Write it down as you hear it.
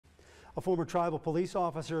A former tribal police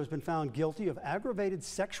officer has been found guilty of aggravated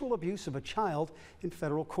sexual abuse of a child in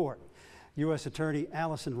federal court. U.S. Attorney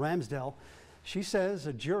Alison Ramsdell, she says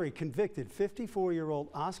a jury convicted 54-year-old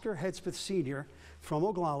Oscar Hedspeth Sr. from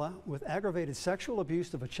Oglala with aggravated sexual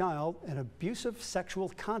abuse of a child and abusive sexual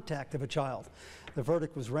contact of a child. The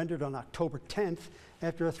verdict was rendered on October 10th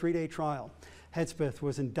after a 3-day trial. Hedspeth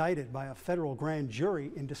was indicted by a federal grand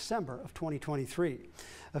jury in December of 2023.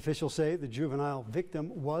 Officials say the juvenile victim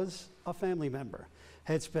was a family member.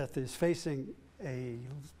 Hedspeth is facing a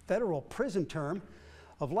federal prison term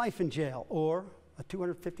of life in jail or a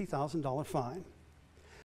 $250,000 fine.